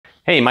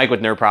Hey, Mike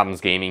with Nerd Problems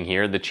Gaming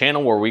here, the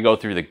channel where we go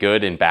through the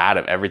good and bad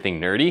of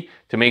everything nerdy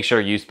to make sure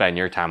you spend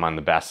your time on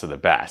the best of the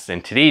best.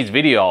 In today's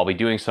video, I'll be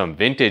doing some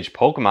vintage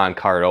Pokemon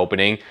card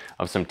opening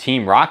of some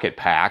Team Rocket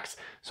packs,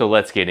 so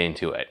let's get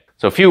into it.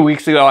 So a few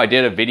weeks ago, I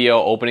did a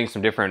video opening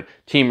some different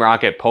Team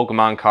Rocket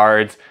Pokemon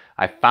cards.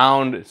 I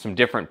found some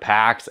different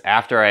packs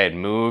after I had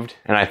moved,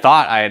 and I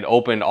thought I had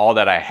opened all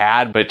that I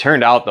had, but it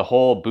turned out the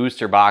whole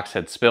booster box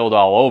had spilled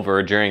all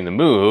over during the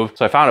move,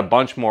 so I found a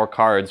bunch more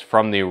cards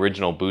from the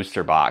original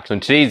booster box. So in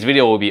today's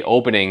video, we'll be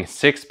opening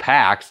 6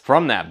 packs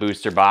from that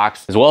booster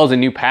box, as well as a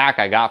new pack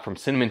I got from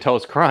Cinnamon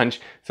Toast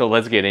Crunch, so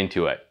let's get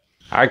into it.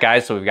 All right,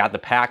 guys, so we've got the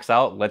packs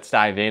out. Let's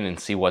dive in and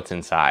see what's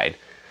inside.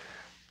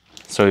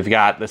 So we've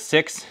got the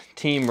 6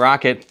 Team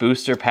Rocket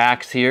booster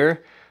packs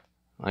here.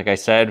 Like I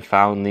said,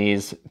 found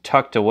these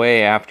tucked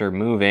away after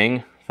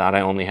moving. Thought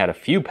I only had a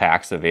few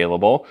packs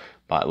available,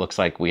 but it looks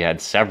like we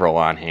had several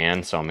on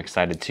hand, so I'm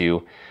excited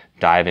to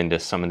dive into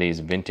some of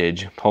these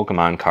vintage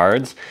Pokemon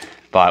cards.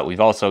 But we've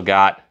also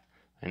got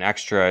an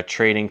extra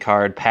trading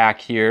card pack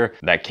here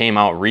that came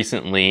out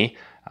recently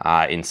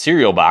in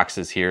cereal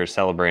boxes here,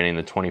 celebrating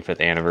the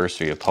 25th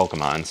anniversary of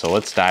Pokemon. So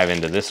let's dive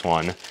into this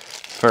one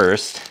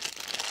first,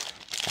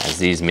 as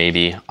these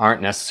maybe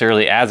aren't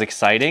necessarily as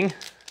exciting.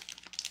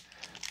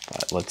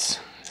 But let's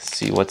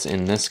see what's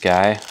in this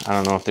guy. I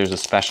don't know if there's a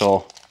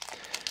special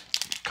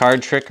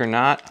card trick or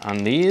not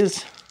on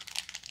these.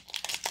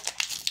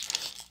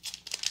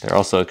 They're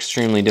also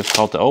extremely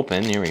difficult to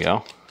open. Here we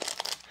go.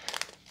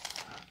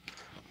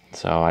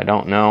 So I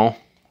don't know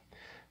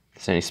if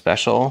there's any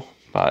special,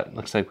 but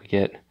looks like we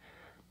get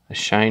a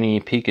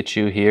shiny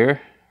Pikachu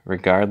here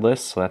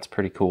regardless, so that's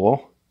pretty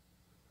cool.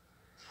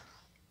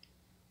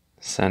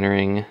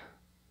 Centering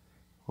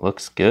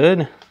looks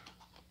good.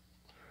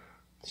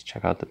 Let's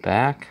check out the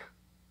back.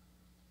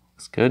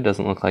 Looks good.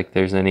 Doesn't look like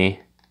there's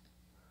any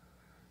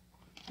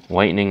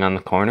whitening on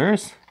the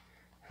corners.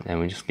 And then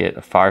we just get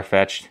a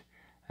Farfetch'd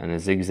and a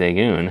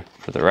Zigzagoon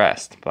for the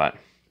rest. But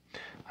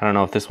I don't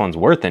know if this one's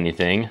worth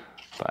anything,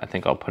 but I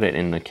think I'll put it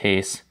in the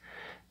case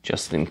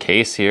just in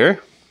case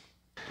here.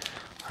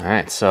 All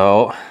right,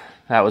 so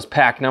that was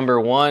pack number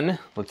 1.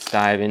 Let's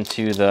dive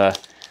into the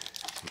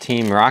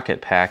Team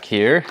Rocket pack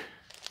here.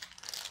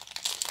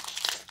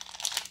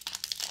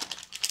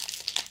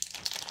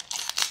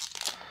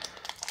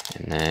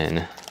 And then,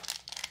 like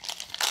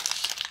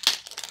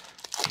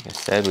I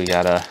said, we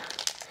gotta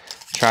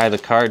try the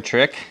card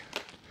trick.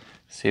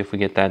 See if we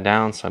get that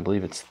down. So I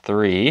believe it's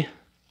 3.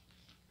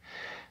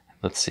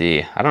 Let's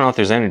see. I don't know if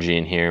there's energy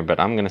in here, but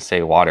I'm gonna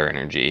say water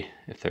energy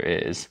if there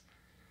is.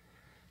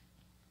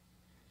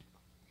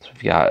 So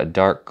we've got a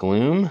Dark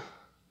Gloom,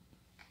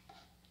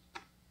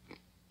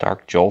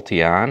 Dark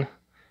Jolteon.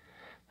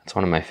 That's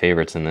one of my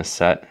favorites in this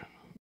set.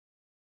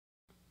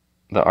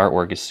 The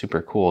artwork is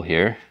super cool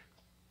here.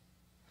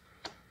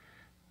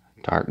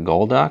 Dark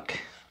Golduck,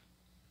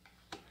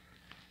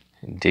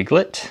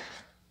 Diglett,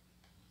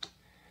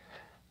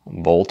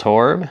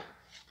 Voltorb,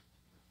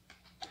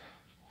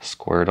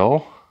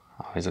 Squirtle,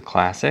 always a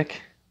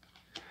classic,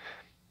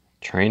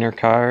 Trainer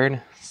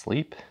card,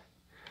 Sleep,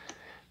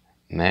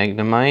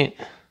 Magnemite,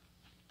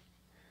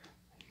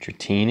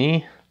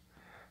 Dratini.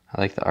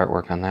 I like the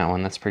artwork on that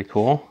one, that's pretty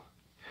cool.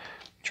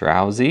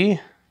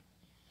 Drowsy,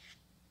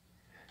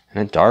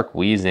 and a Dark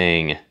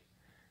Weezing.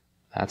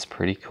 That's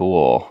pretty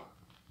cool.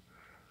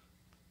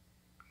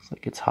 Looks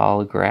like it's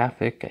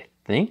holographic, I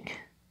think.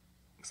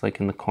 Looks like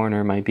in the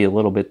corner might be a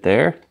little bit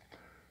there.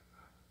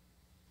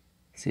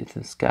 Let's see if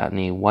it's got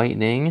any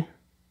whitening.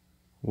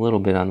 A little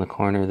bit on the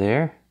corner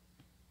there.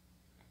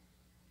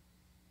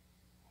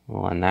 A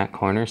little on that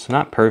corner, so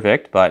not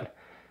perfect, but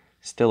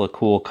still a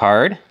cool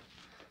card.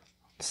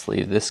 Let's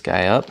leave this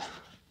guy up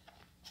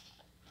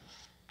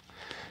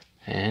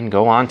and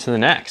go on to the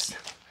next.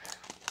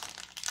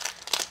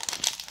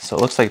 So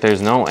it looks like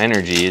there's no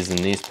energies in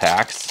these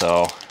packs,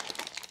 so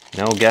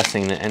no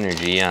guessing the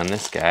energy on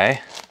this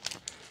guy.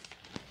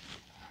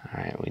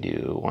 All right, we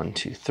do 1,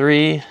 2,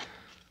 3.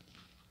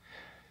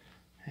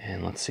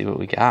 And let's see what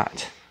we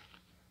got.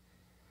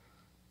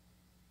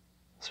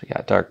 So we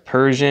got Dark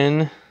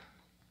Persian,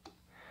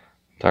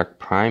 Dark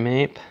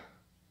Primeape,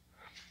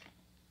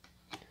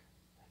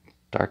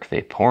 Dark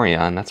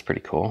Vaporeon, that's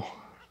pretty cool.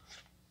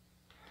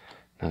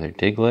 Another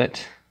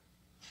Diglett,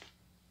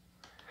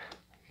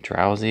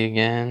 Drowsy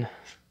again,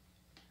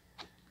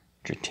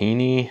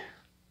 Dratini,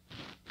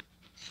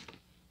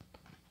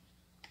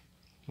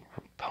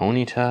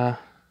 Ponyta,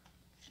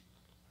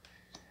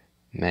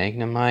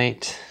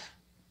 Magnemite,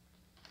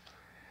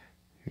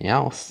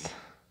 Meowth,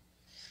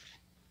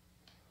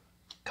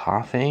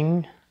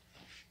 Coughing.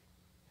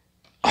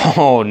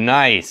 Oh,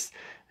 nice!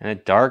 And a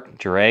Dark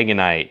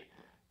Dragonite.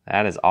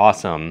 That is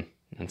awesome.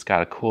 It's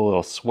got a cool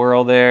little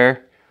swirl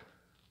there.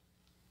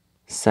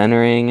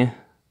 Centering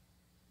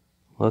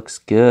looks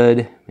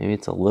good. Maybe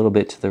it's a little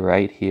bit to the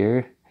right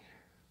here.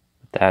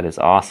 But that is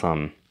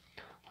awesome.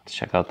 Let's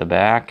check out the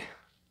back.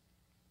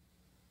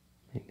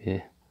 Maybe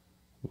a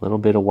little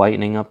bit of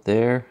whitening up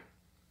there.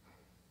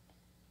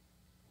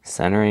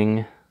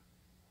 Centering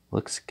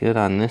looks good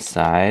on this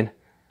side.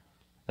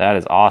 That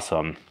is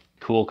awesome.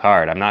 Cool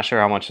card. I'm not sure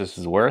how much this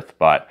is worth,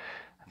 but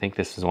I think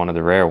this is one of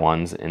the rare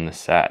ones in the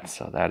set.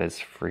 So that is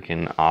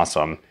freaking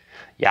awesome.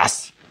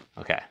 Yes.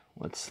 Okay,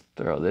 let's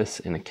throw this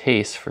in a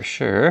case for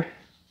sure.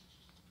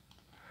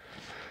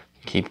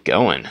 Keep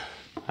going.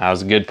 That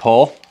was a good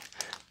pull.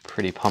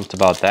 Pretty pumped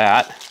about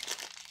that.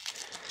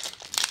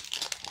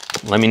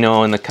 Let me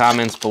know in the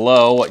comments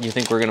below what you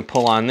think we're gonna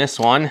pull on this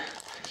one.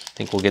 I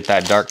think we'll get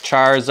that Dark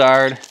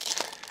Charizard,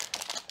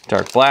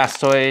 Dark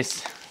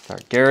Blastoise,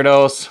 Dark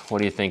Gyarados.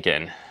 What are you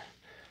thinking?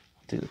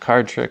 Do the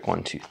card trick,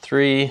 1, 2,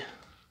 3.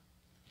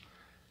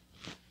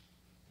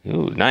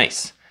 Ooh,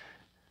 nice.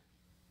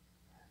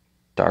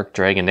 Dark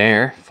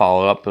Dragonair,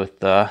 follow up with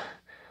the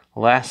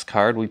last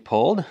card we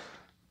pulled.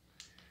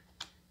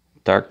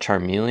 Dark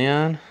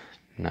Charmeleon,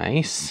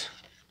 nice.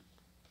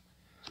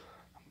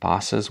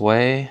 Boss's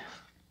Way.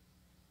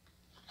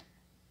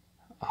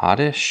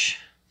 Oddish.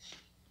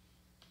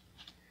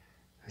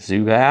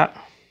 Zubat.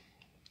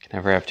 Can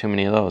never have too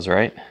many of those,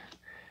 right?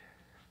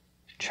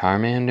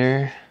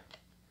 Charmander.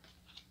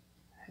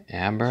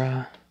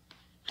 Abra.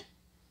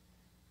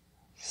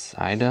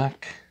 Psyduck.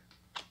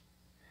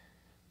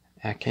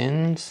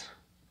 Ekans.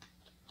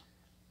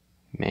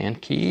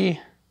 Mankey.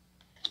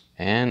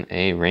 And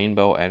a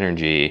Rainbow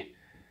Energy.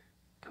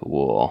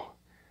 Cool.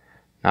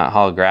 Not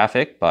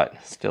holographic, but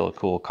still a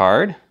cool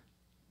card.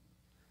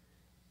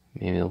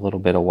 Maybe a little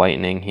bit of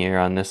whitening here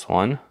on this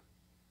one.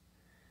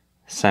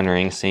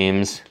 Centering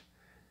seems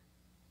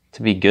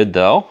to be good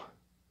though.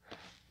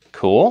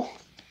 Cool.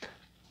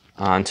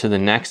 On to the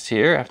next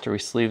here after we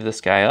sleeve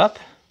this guy up.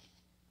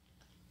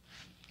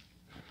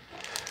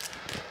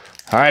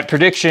 All right,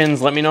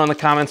 predictions. Let me know in the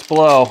comments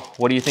below.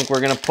 What do you think we're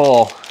gonna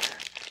pull?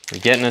 We're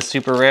getting a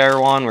super rare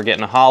one. We're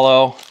getting a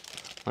holo.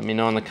 Let me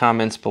know in the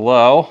comments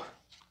below.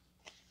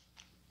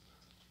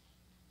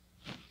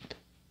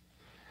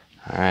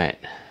 All right.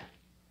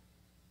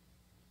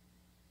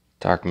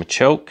 Dark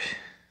Machoke.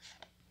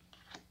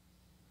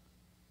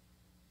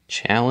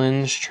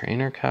 Challenge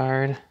trainer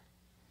card.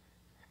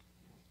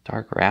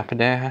 Dark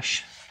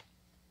Rapidash.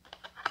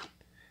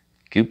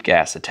 Goop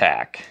Gas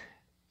Attack.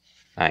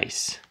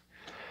 Nice.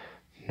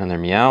 Another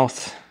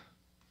Meowth.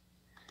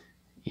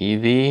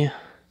 Eevee.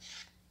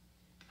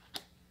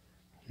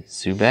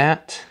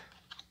 Zubat.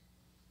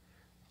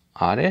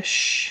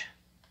 Oddish.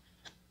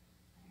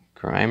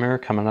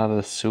 Grimer coming out of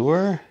the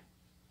sewer.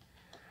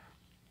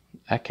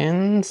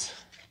 Ekans.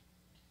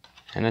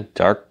 And a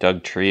Dark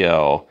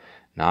Dugtrio,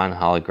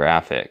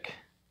 non-holographic.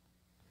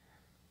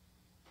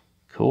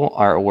 Cool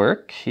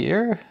artwork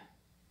here.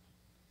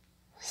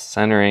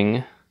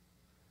 Centering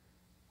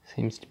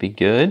seems to be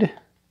good.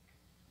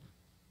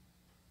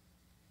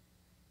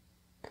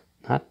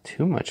 Not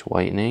too much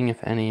whitening,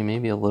 if any,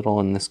 maybe a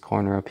little in this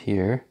corner up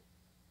here.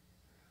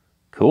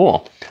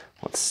 Cool.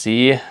 Let's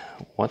see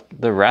what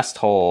the rest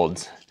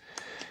holds.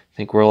 I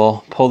think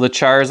we'll pull the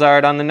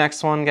Charizard on the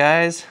next one,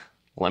 guys.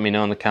 Let me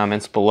know in the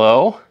comments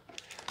below.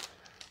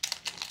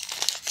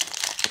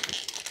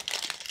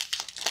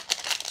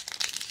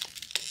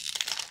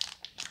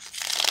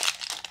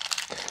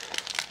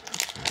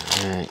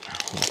 Alright,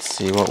 let's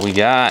see what we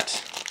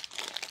got.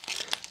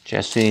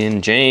 Jesse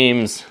and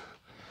James,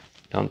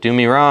 don't do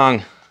me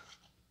wrong.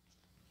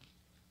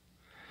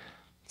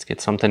 Let's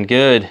get something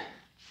good.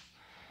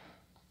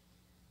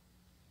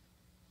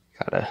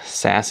 Got a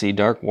sassy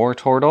Dark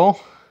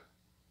Wartortle.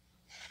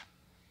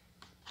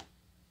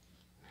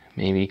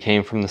 Maybe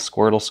came from the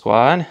Squirtle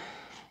squad.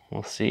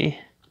 We'll see.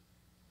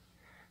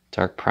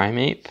 Dark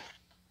Primeape.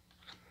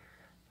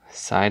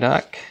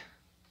 Psyduck.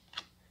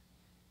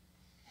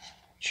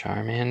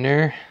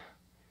 Charmander.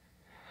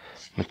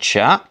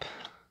 Machop.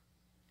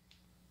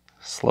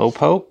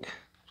 Slowpoke.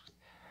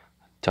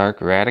 Dark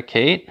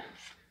Raticate.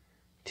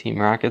 Team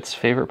Rocket's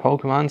favorite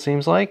Pokemon,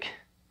 seems like.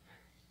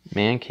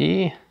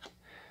 Mankey.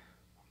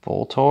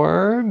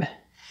 Voltorb.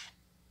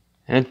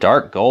 And a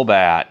Dark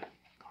Golbat.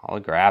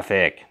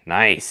 Holographic.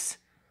 Nice.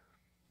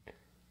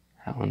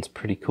 That one's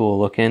pretty cool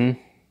looking.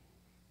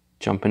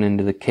 Jumping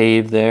into the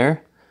cave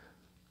there.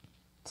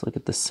 Let's look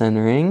at the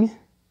centering.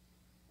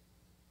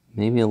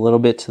 Maybe a little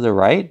bit to the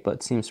right,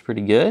 but seems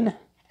pretty good.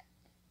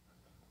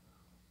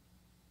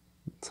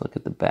 Let's look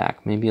at the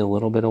back. Maybe a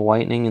little bit of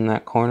whitening in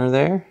that corner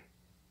there.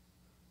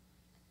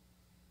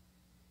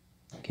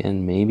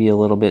 Again, maybe a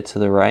little bit to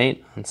the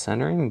right on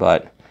centering,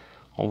 but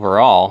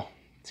overall,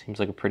 seems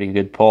like a pretty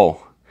good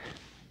pull.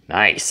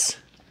 Nice.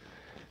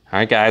 All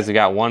right, guys, we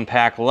got one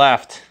pack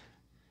left.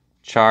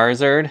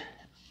 Charizard,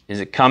 is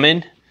it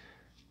coming?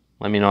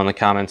 Let me know in the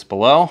comments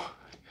below.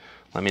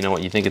 Let me know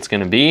what you think it's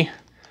gonna be.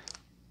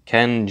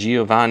 Can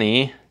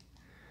Giovanni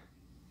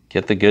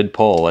get the good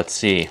pull? Let's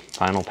see.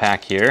 Final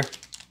pack here.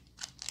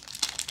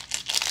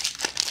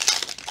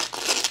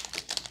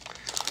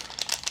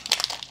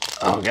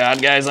 Oh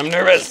God, guys, I'm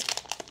nervous.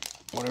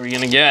 What are we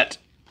gonna get?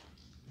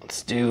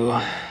 Let's do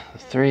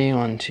 3,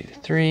 1, 2,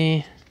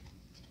 3.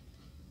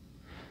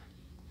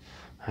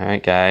 All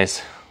right,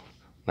 guys,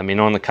 let me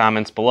know in the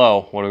comments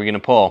below. What are we gonna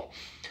pull?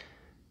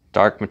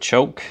 Dark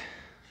Machoke,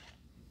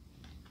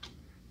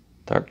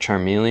 Dark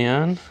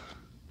Charmeleon,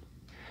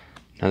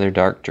 Another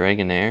Dark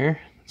Dragonair.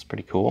 That's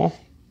pretty cool.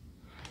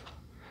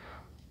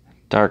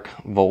 Dark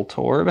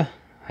Voltorb.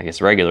 I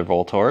guess regular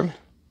Voltorb.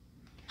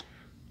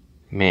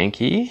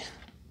 Mankey.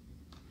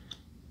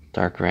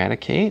 Dark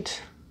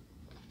Raticate.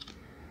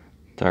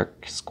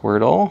 Dark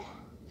Squirtle.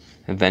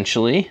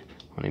 Eventually,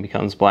 when he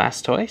becomes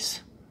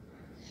Blastoise.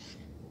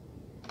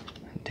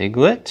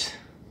 Diglett.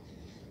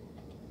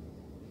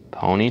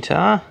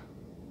 Ponyta.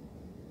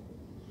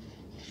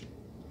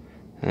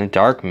 And a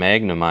Dark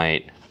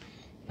Magnemite.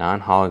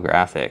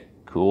 Non-holographic.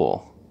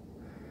 Cool.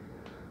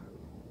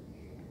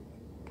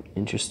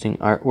 Interesting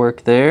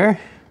artwork there.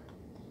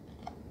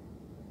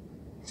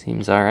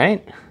 Seems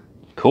alright.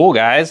 Cool,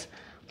 guys.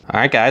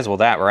 Alright, guys. Well,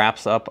 that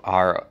wraps up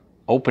our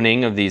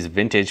opening of these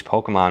vintage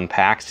Pokemon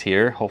packs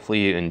here.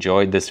 Hopefully you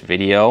enjoyed this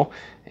video.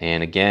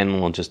 And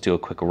again, we'll just do a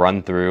quick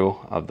run through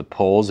of the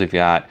pulls. We've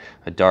got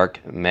a Dark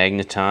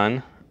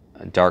Magneton,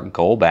 a Dark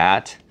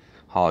Golbat,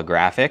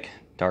 holographic,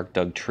 Dark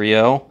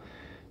Dugtrio,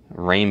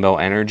 Rainbow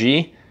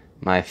Energy.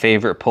 My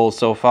favorite pull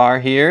so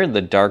far here,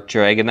 the Dark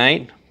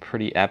Dragonite.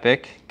 Pretty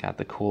epic. Got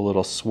the cool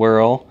little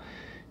swirl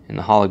in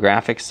the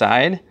holographic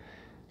side.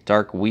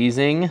 Dark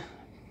Weezing.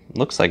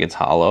 Looks like it's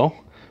hollow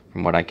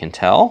from what I can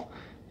tell.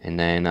 And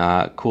then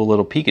cool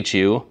little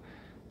Pikachu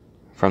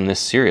from this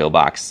cereal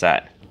box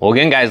set. Well,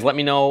 again, guys, let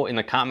me know in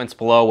the comments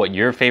below what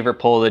your favorite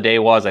pull of the day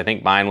was. I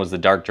think mine was the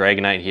Dark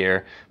Dragonite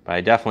here, but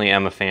I definitely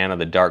am a fan of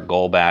the Dark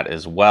Golbat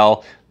as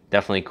well.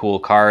 Definitely cool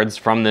cards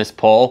from this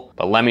pull,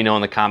 but let me know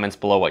in the comments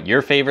below what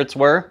your favorites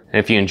were. And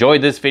if you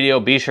enjoyed this video,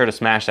 be sure to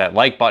smash that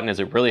like button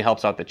as it really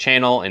helps out the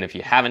channel. And if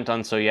you haven't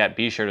done so yet,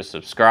 be sure to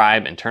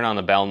subscribe and turn on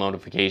the bell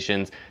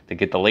notifications to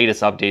get the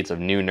latest updates of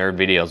new nerd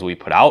videos we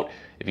put out.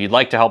 If you'd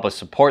like to help us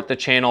support the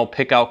channel,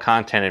 pick out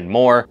content and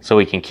more so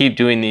we can keep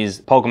doing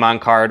these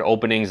Pokemon card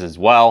openings as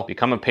well,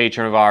 become a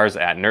patron of ours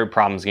at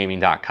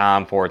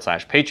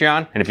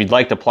nerdproblemsgaming.com/Patreon. And if you'd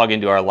like to plug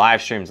into our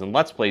live streams and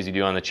Let's Plays we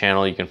do on the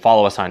channel, you can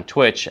follow us on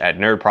Twitch at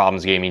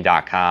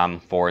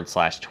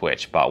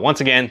nerdproblemsgaming.com/Twitch. But once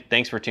again,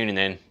 thanks for tuning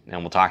in,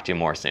 and we'll talk to you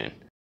more soon.